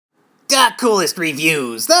The coolest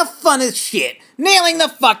reviews, the funnest shit, nailing the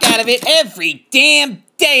fuck out of it every damn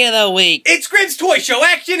day of the week. It's Grim's Toy Show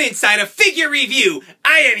Action Insider Figure Review.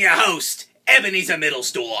 I am your host, Ebenezer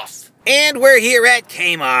Mittelsdorf. And we're here at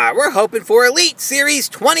Kmart. We're hoping for Elite Series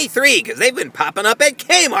 23, because they've been popping up at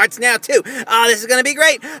Kmart's now, too. Oh, this is going to be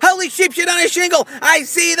great. Holy sheep shit on a shingle. I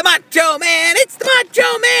see the Macho Man. It's the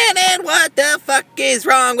Macho Man. And what the fuck is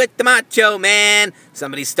wrong with the Macho Man?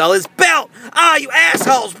 Somebody stole his belt. Ah, you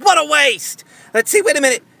assholes. What a waste. Let's see. Wait a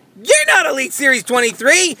minute. You're not Elite Series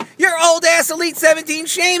 23. You're old-ass Elite 17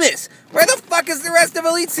 Sheamus. Where the fuck is the rest of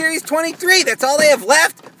Elite Series 23? That's all they have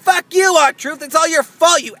left? Fuck you, R-Truth. It's all your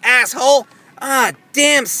fault, you asshole. Ah,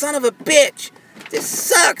 damn son of a bitch. This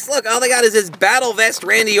sucks. Look, all they got is this battle vest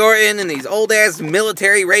Randy Orton and these old-ass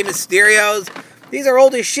military Rey Mysterios. These are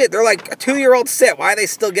old as shit. They're like a 2-year-old set. Why are they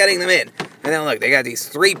still getting them in? And then look, they got these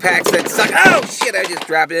 3-packs that suck. Oh, shit, I just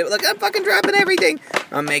dropped it. Look, I'm fucking dropping everything.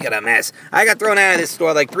 I'm making a mess. I got thrown out of this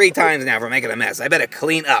store like 3 times now for making a mess. I better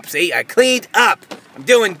clean up. See, I cleaned up. I'm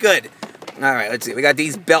doing good. All right, let's see. We got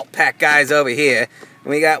these belt pack guys over here.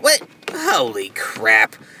 We got, what? Holy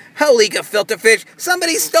crap. Holy filter fish.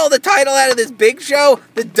 Somebody stole the title out of this Big Show?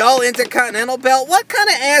 The dull Intercontinental belt? What kind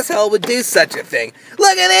of asshole would do such a thing?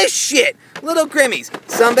 Look at this shit. Little Grimmies.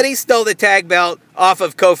 Somebody stole the tag belt off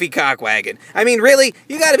of Kofi Cockwagon. I mean, really?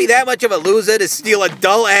 You gotta be that much of a loser to steal a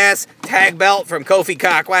dull-ass tag belt from Kofi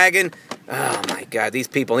Cockwagon? Oh my god, these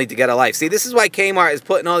people need to get a life. See, this is why Kmart is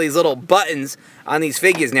putting all these little buttons on these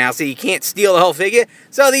figures now, so you can't steal the whole figure.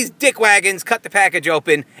 So these dickwagons cut the package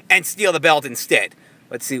open and steal the belt instead.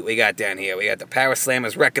 Let's see what we got down here. We got the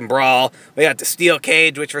Powerslammers Wreck and Brawl. We got the Steel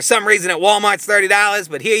Cage, which for some reason at Walmart's $30,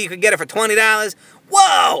 but here you can get it for $20.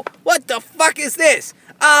 Whoa! What the fuck is this?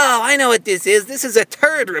 Oh, I know what this is. This is a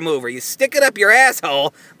turd remover. You stick it up your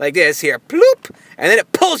asshole like this here, ploop, and then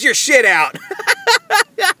it pulls your shit out.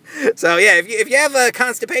 So yeah, if you have a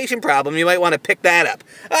constipation problem, you might want to pick that up.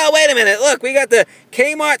 Oh, wait a minute. Look, we got the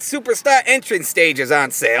Kmart Superstar entrance stages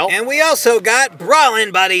on sale. And we also got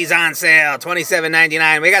Brawlin Buddies on sale,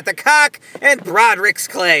 $27.99. We got the cock and Broderick's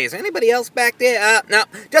clay. Is there anybody else back there? No,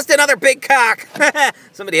 just another big cock.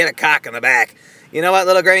 Somebody had a cock in the back. You know what,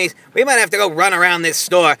 little Grimmies? We might have to go run around this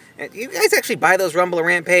store. You guys actually buy those Rumble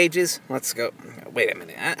Rampages? Let's go. Wait a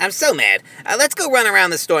minute. I'm so mad. Let's go run around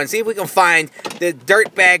the store and see if we can find the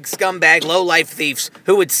dirtbag, scumbag, low-life thieves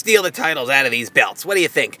who would steal the titles out of these belts. What do you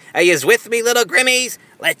think? Are you with me, little Grimmies?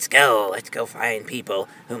 Let's go. Let's go find people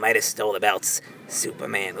who might have stole the belts.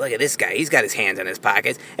 Superman. Look at this guy. He's got his hands in his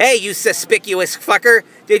pockets. Hey, you suspicious fucker.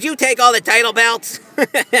 Did you take all the title belts?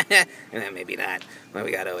 Maybe not. What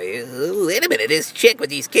we got over here? Ooh, wait a minute. This chick with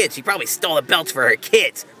these kids, she probably stole the belts for her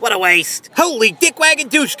kids. What a waste. Holy dickwagon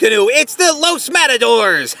douche canoe. It's the Los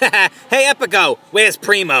Matadors. Hey, Epico. Where's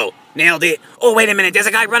Primo? Nailed it. Oh, wait a minute. There's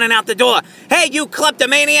a guy running out the door. Hey, you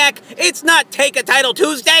kleptomaniac. It's not Take a Title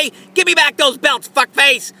Tuesday. Give me back those belts,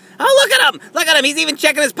 fuckface. Oh, look at him. Look at him. He's even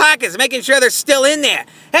checking his pockets, making sure they're still in there.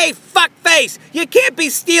 Hey, fuckface. You can't be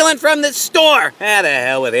stealing from the store. Ah, the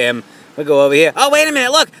hell with him. We'll go over here. Oh, wait a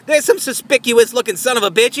minute. Look, there's some suspicious-looking son of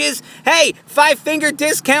a bitches. Hey, 5-finger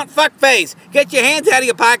discount fuckface. Get your hands out of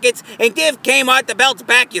your pockets and give Kmart the belts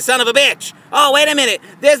back, you son of a bitch. Oh, wait a minute.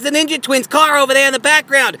 There's the Ninja Twins car over there in the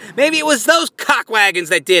background. Maybe it was those cockwagons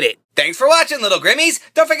that did it. Thanks for watching, little Grimmies.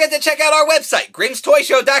 Don't forget to check out our website,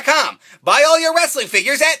 grimstoyshow.com. Buy all your wrestling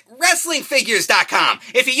figures at wrestlingfigures.com.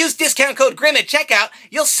 If you use discount code GRIM at checkout,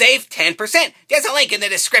 you'll save 10%. There's a link in the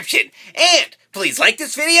description. And please like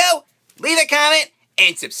this video, leave a comment,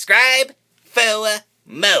 and subscribe for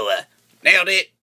more. Nailed it.